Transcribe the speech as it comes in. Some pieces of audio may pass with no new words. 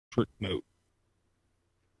portrait mode.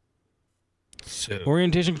 So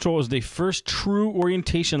Orientation Control is the first true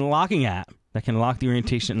orientation locking app that can lock the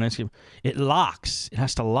orientation landscape. It locks. It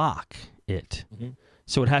has to lock it. Mhm.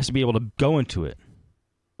 So it has to be able to go into it.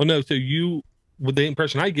 well, no. So what the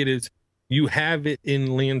impression I get is you have it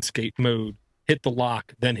in landscape mode, hit the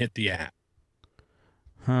lock, then hit the app.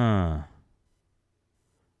 Huh.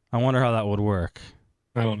 I wonder how that would work.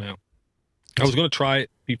 I don't know. I was going to try it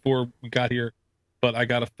before we got here, but I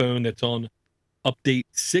got a phone that's on update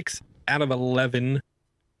 6 out of 11,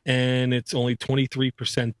 and it's only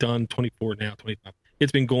 23% done, 24 now, 25.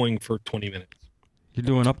 It's been going for 20 minutes. You're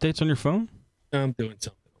doing updates on your phone? I'm doing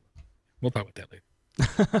something. We'll talk about that later.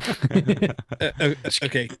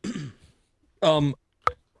 Okay.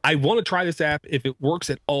 I want to try this app. If it works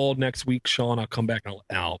at all next week, Sean, I'll come back and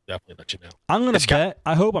I'll definitely let you know. I'm going to bet,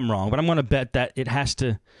 I hope I'm wrong, but I'm going to bet that it has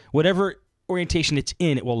to, whatever orientation it's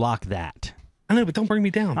in, it will lock that. I know, but don't bring me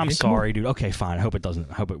down. I'm man. sorry, dude. Okay, fine. I hope it doesn't.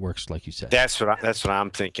 I hope it works like you said. That's what I'm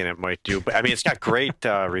thinking it might do. But I mean, it's got great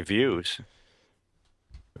reviews.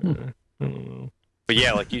 Mm. But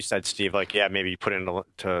yeah, like you said, Steve, like, yeah, maybe you put it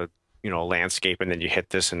into landscape, and then you hit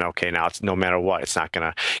this, and okay, now it's no matter what, it's not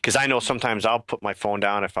gonna. Because I know sometimes I'll put my phone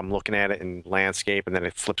down if I'm looking at it in landscape, and then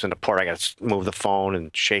it flips into port. I got to move the phone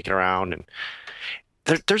and shake it around. And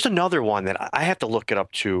there's another one that I have to look it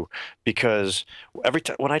up too, because every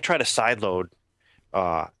time when I try to sideload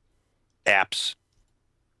apps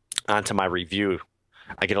onto my review,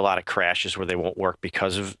 I get a lot of crashes where they won't work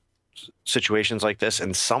because of situations like this.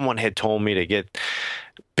 And someone had told me to get,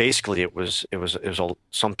 basically it was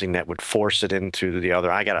something that would force it into the other.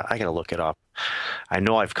 I gotta look it up. I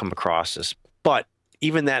know I've come across this, but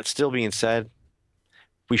even that still being said,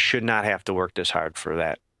 we should not have to work this hard for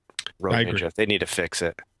that road ninja. They need to fix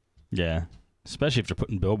it. Yeah, especially if they're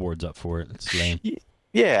putting billboards up for it. It's lame.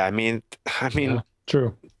 Yeah, I mean, yeah,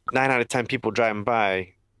 true. 9 out of 10 people driving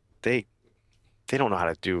by, they don't know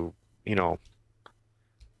how to do,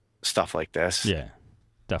 stuff like this. Yeah,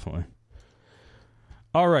 definitely.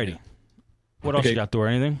 Alrighty. What else you got, Thor?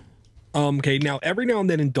 Anything? Okay, now every now and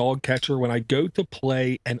then in Dog Catcher, when I go to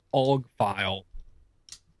play an OGG file,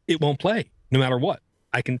 it won't play no matter what.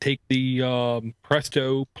 I can take the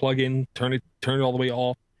Presto plugin, turn it all the way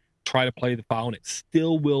off, try to play the file, and it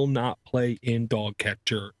still will not play in Dog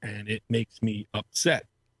Catcher, and it makes me upset.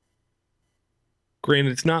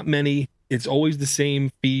 Granted, it's not many. It's always the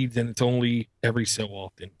same feeds, and it's only every so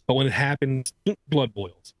often. But when it happens, blood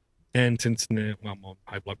boils. And since I'm on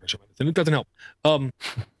high blood pressure medicine, it doesn't help.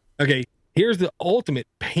 Okay, here's the ultimate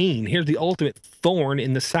pain. Here's the ultimate thorn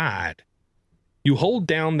in the side. You hold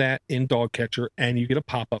down that in Dog Catcher, and you get a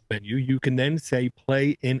pop-up menu. You can then say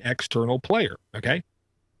play in external player. Okay,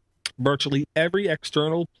 virtually every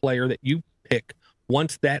external player that you pick,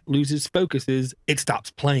 once that loses focuses, it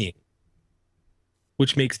stops playing,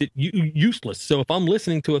 which makes it useless. So if I'm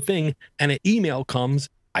listening to a thing and an email comes,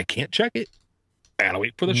 I can't check it. I gotta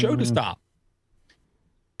wait for the show to stop.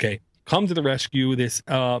 Okay, come to the rescue. This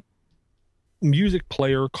music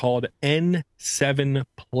player called N7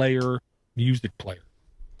 Player Music Player,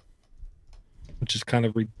 which is kind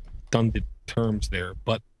of redundant terms there,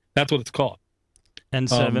 but that's what it's called.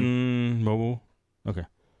 N7 Mobile. Okay.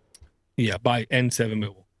 Yeah, by N7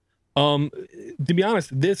 Mobile. To be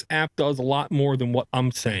honest, this app does a lot more than what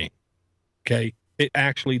I'm saying. Okay, it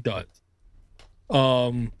actually does.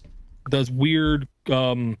 Does weird,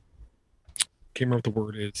 can't remember what the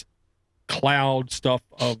word is, cloud stuff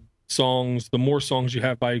of songs. The more songs you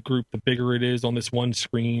have by a group, the bigger it is on this one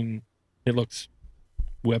screen. It looks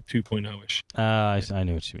Web 2.0-ish. I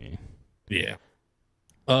know what you mean. Yeah.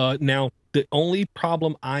 Now, the only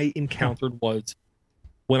problem I encountered was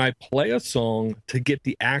when I play a song to get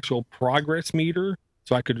the actual progress meter,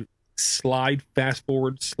 so I could slide, fast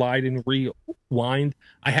forward, slide, and rewind.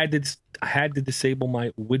 I had to disable my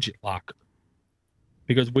widget locker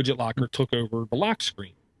because widget locker took over the lock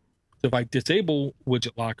screen. So if I disable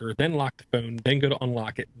widget locker, then lock the phone, then go to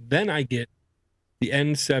unlock it, then I get the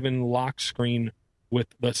N7 lock screen with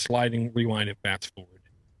the sliding, rewind, and fast forward,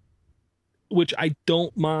 which I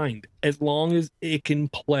don't mind as long as it can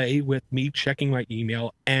play with me checking my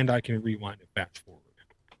email and I can rewind and fast forward.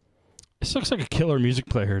 This looks like a killer music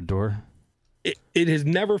player, Dor. It has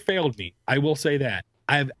never failed me. I will say that.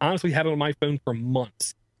 I've honestly had it on my phone for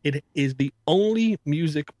months. It is the only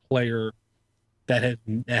music player that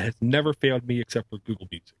has never failed me except for Google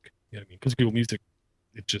Music. You know what I mean? Because Google Music,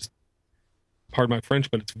 it just, pardon my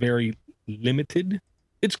French, but it's very limited.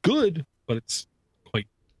 It's good, but it's quite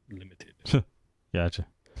limited. Gotcha.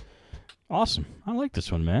 Awesome. I like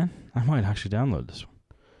this one, man. I might actually download this one.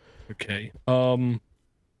 Okay.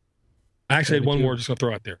 I actually had one more just going to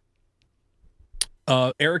throw out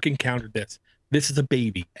there. Eric encountered this. This is a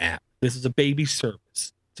baby app. This is a baby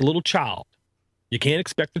service. It's a little child. You can't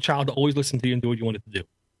expect the child to always listen to you and do what you want it to do.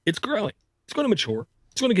 It's growing. It's going to mature.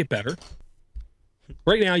 It's going to get better.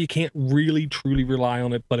 Right now, you can't really, truly rely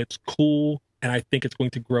on it, but it's cool, and I think it's going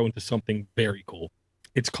to grow into something very cool.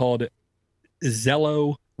 It's called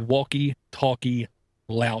Zello Walkie Talkie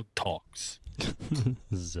Loud Talks.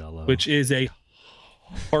 Zello. Which is a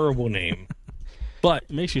horrible name. But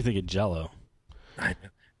it makes you think of Jello. I know.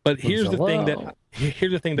 But here's the thing that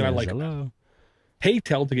I like about it.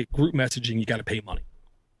 Paytel, to get group messaging, you got to pay money.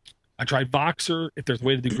 I tried Voxer. If there's a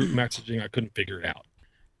way to do group messaging, I couldn't figure it out.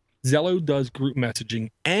 Zello does group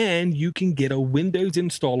messaging, and you can get a Windows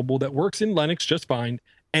installable that works in Linux just fine,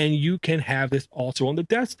 and you can have this also on the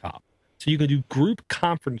desktop. So you can do group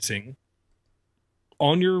conferencing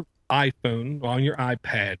on your iPhone, on your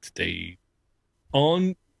iPad, Steve,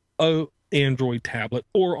 on a Android tablet,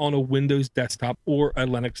 or on a Windows desktop or a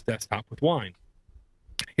Linux desktop with Wine.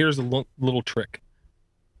 Here's a little trick.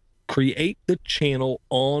 Create the channel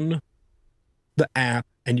on the app,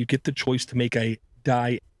 and you get the choice to make a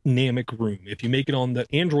dynamic room. If you make it on the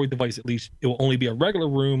Android device, at least, it will only be a regular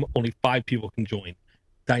room. Only 5 people can join.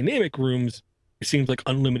 Dynamic rooms, it seems like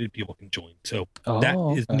unlimited people can join. So that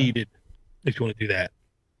is needed if you want to do that.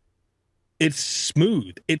 It's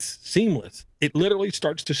smooth. It's seamless. It literally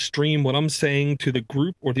starts to stream what I'm saying to the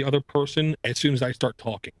group or the other person as soon as I start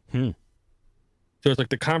talking. So it's like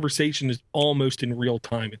the conversation is almost in real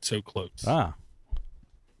time. It's so close.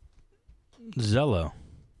 Zello.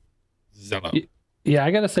 Yeah,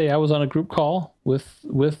 I got to say, I was on a group call with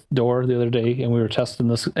Dor the other day, and we were testing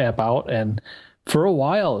this app out. And for a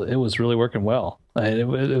while, it was really working well. It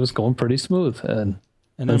was going pretty smooth. And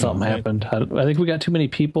then something happened. I think we got too many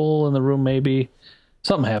people in the room, maybe.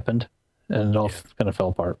 Something happened, and it all kind of fell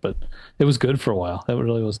apart. But it was good for a while. It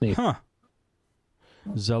really was neat.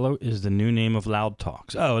 Zello is the new name of Loud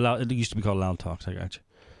Talks. Oh, it used to be called Loud Talks. I got you.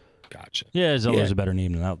 Gotcha. Yeah, Zello is a better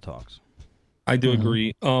name than Loud Talks. I do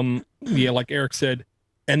agree. Yeah, like Eric said,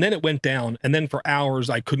 and then it went down, and then for hours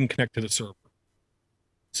I couldn't connect to the server.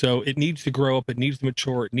 So it needs to grow up. It needs to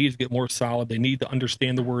mature. It needs to get more solid. They need to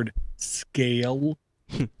understand the word scale,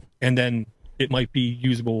 and then it might be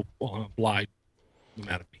usable on a wide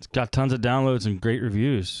amount of people. It's got tons of downloads and great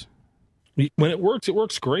reviews. When it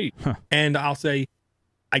works great. And I'll say,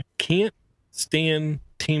 I can't stand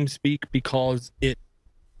TeamSpeak because it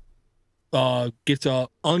gets a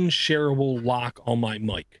unshareable lock on my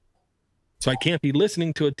mic. So I can't be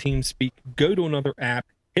listening to a TeamSpeak, go to another app,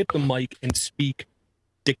 hit the mic, and speak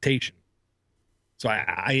dictation. So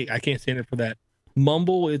I can't stand it for that.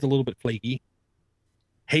 Mumble is a little bit flaky.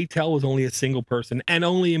 Haytel is only a single person and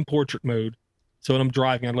only in portrait mode. So when I'm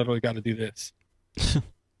driving, I literally got to do this.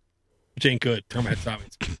 Which ain't good. Turn my head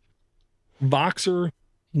sideways. Voxer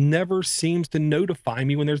never seems to notify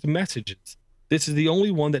me when there's messages. This is the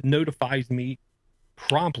only one that notifies me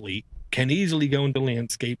promptly, can easily go into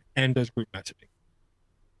landscape, and does group messaging.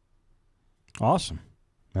 Awesome.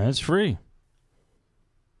 That's free.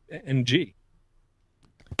 And G.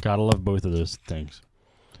 Gotta love both of those things.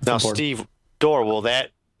 Now, Steve, Dor, will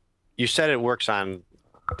that, you said it works on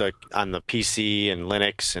the PC and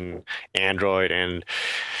Linux and Android and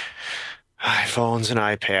iPhones and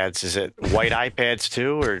iPads. Is it white iPads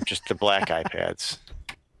too, or just the black iPads?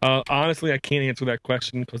 Honestly, I can't answer that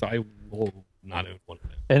question because I will not own one of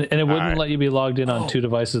them. And it wouldn't let you be logged in on 2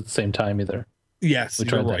 devices at the same time either. Yes,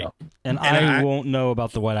 you're right. And I won't know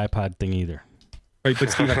about the white iPod thing either. Right, but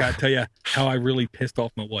Steve, I gotta tell you how I really pissed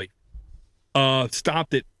off my wife.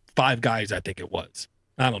 Stopped at Five Guys, I think it was.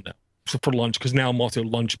 I don't know. So for lunch, because now I'm also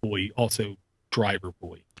lunch boy, also driver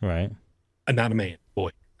boy. Right. And not a man boy.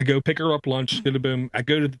 I go pick her up lunch, boom. I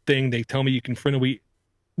go to the thing. They tell me you can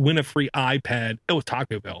win a free iPad. It was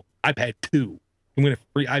Taco Bell. iPad 2. You can win a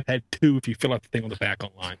free iPad 2 if you fill out the thing on the back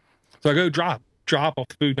online. So I go drop off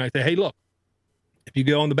the food, and I say, hey, look, if you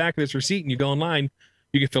go on the back of this receipt and you go online,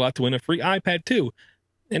 you can fill out to win a free iPad 2.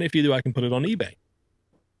 And if you do, I can put it on eBay.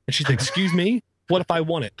 And she's like, excuse me? What if I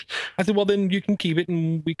want it? I said, well, then you can keep it,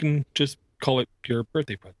 and we can just call it your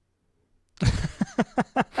birthday present.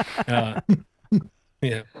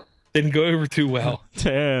 Yeah. Didn't go over too well.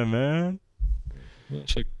 Damn, man.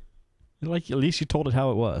 Like, at least you told it how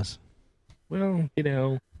it was. Well,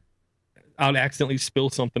 I'll accidentally spill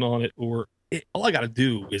something on it, or all I got to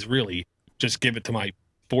do is really just give it to my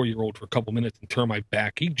 4-year-old for a couple minutes and turn my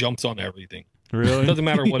back. He jumps on everything. Really? It doesn't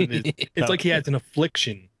matter what it is. It's like he has an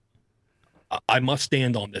affliction. I must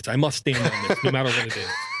stand on this. I must stand on this, no matter what it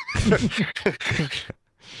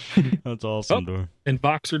is. That's awesome, Dor. And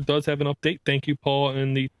Voxer does have an update. Thank you, Paul,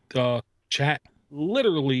 and the chat.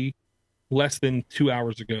 Literally less than 2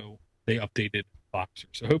 hours ago, they updated Voxer.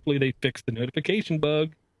 So hopefully they fixed the notification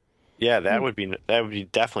bug. Yeah, that would be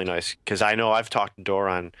definitely nice, because I know I've talked to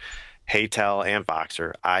Dora on Haytel and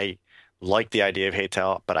Voxer. I like the idea of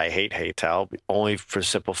Haytel, but I hate Haytel only for the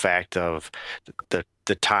simple fact of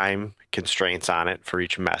the time constraints on it for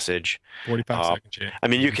each message. 45 seconds. Yeah. I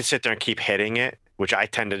mean, you can sit there and keep hitting it, which I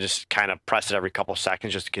tend to just kind of press it every couple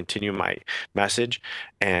seconds just to continue my message.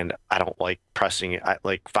 And I don't like pressing it.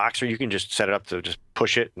 Like Voxer, you can just set it up to just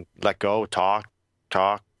push it and let go, talk,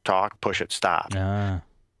 push it, stop.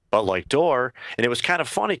 But like Door, and it was kind of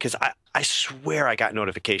funny because I swear I got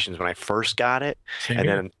notifications when I first got it.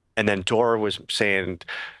 And then Door was saying,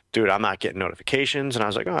 dude, I'm not getting notifications. And I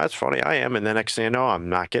was like, oh, that's funny. I am. And then next thing I know, I'm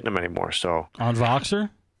not getting them anymore. So on Voxer?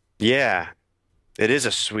 Yeah. It is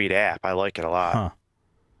a sweet app. I like it a lot. Huh.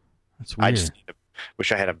 That's weird. I just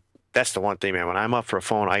wish I had that's the one thing, man. When I'm up for a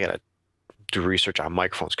phone, I got to do research on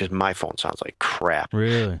microphones because my phone sounds like crap.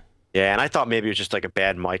 Really? Yeah, and I thought maybe it was just like a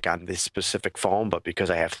bad mic on this specific phone, but because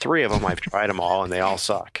I have 3 of them, I've tried them all, and they all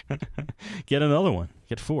suck. Get another one.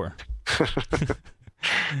 Get 4.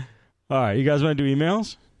 All right, you guys want to do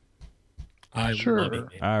emails? Sure. Love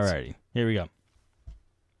emails. All righty, here we go.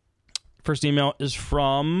 First email is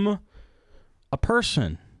from a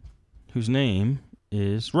person whose name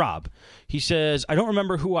is Rob. He says, I don't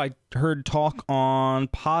remember who I heard talk on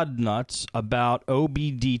Podnutz about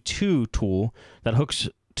OBD2 tool that hooks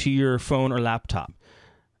to your phone or laptop.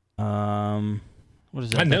 What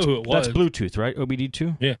is that? I know who it was. That's Bluetooth, right?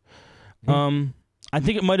 OBD2? Yeah. I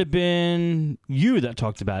think it might have been you that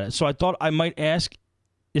talked about it. So I thought I might ask.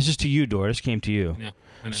 This is to you, Dora. This came to you. Yeah.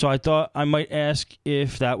 So I thought I might ask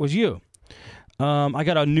if that was you. I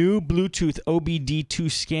got a new Bluetooth OBD2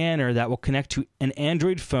 scanner that will connect to an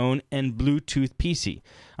Android phone and Bluetooth PC.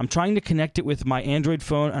 I'm trying to connect it with my Android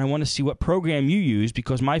phone, and I want to see what program you use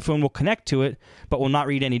because my phone will connect to it but will not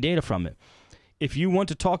read any data from it. If you want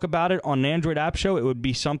to talk about it on an Android app show, it would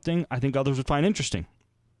be something I think others would find interesting.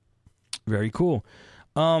 Very cool.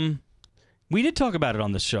 We did talk about it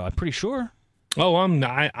on this show, I'm pretty sure. Oh,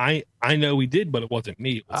 I know we did, but it wasn't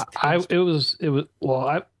me. It was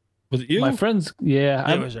Was it you? My friends, yeah.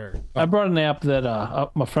 It was her. I brought an app that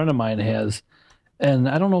a friend of mine has, and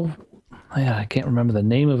I don't know, I can't remember the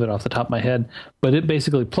name of it off the top of my head, but it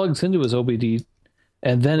basically plugs into his OBD,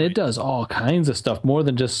 and then it does all kinds of stuff, more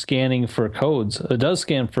than just scanning for codes. It does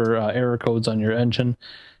scan for error codes on your engine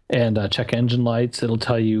and check engine lights. It'll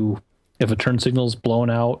tell you if a turn signal's blown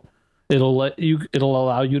out. It'll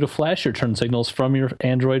allow you to flash your turn signals from your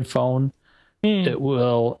Android phone. It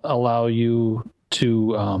will allow you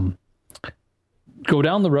to go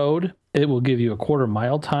down the road. It will give you a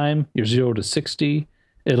quarter-mile time, your 0 to 60.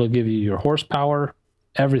 It'll give you your horsepower,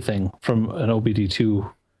 everything from an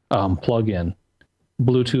OBD2 plug-in.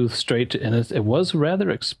 Bluetooth straight to, and it was rather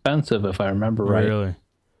expensive if I remember right. Really?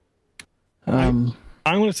 I'm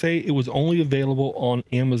going to say it was only available on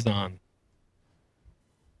Amazon.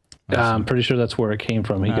 I'm pretty sure that's where it came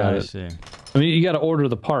from. He got it. See. I mean, you got to order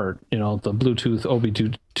the part, the Bluetooth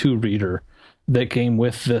OBD2 reader that came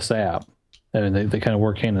with this app. I mean, they kind of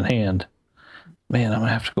work hand in hand. Man, I'm going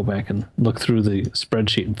to have to go back and look through the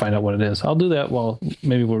spreadsheet and find out what it is. I'll do that while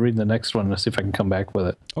maybe we're reading the next one and see if I can come back with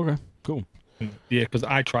it. Okay, cool. Yeah, because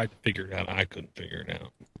I tried to figure it out. I couldn't figure it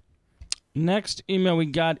out. Next email we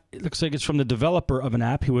got, it looks like it's from the developer of an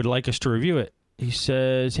app who would like us to review it. He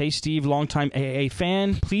says, hey, Steve, longtime AAA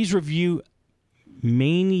fan. Please review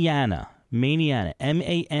Maniana,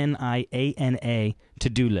 M-A-N-I-A-N-A,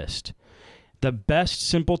 to-do list. The best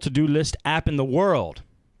simple to-do list app in the world.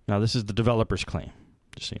 Now, this is the developer's claim,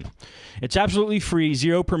 just so you know. It's absolutely free,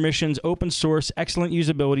 0 permissions, open source, excellent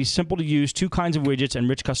usability, simple to use, 2 kinds of widgets, and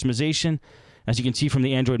rich customization. As you can see from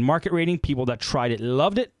the Android market rating, people that tried it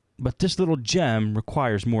loved it, but this little gem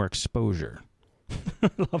requires more exposure. I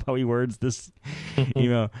love how he words this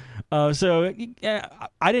email. So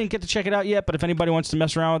I didn't get to check it out yet, but if anybody wants to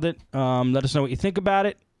mess around with it, let us know what you think about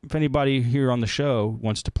it. If anybody here on the show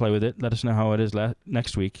wants to play with it, let us know how it is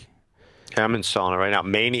next week. I'm installing it right now.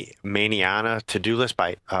 Maniana to-do list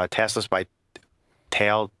by task list by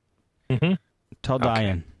Tal. Tal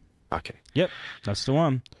Diane. Okay. Yep, that's the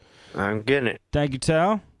one. I'm getting it. Thank you,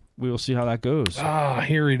 Tal. We will see how that goes.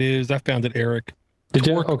 Here it is. I found it, Eric. Did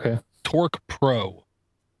you? Okay. Torque Pro.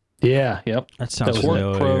 Yeah, yep. That sounds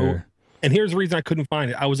Torque Pro. And here's the reason I couldn't find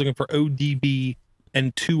it. I was looking for ODB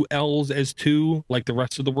and 2 L's as 2, like the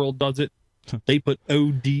rest of the world does it. They put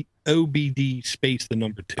OBD space the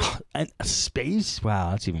number 2. And a space?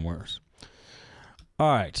 Wow, that's even worse. All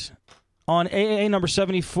right. On AAA number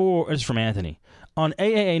 74, this is from Anthony. On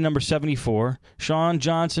AAA number 74, Sean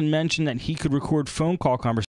Johnson mentioned that he could record phone call conversations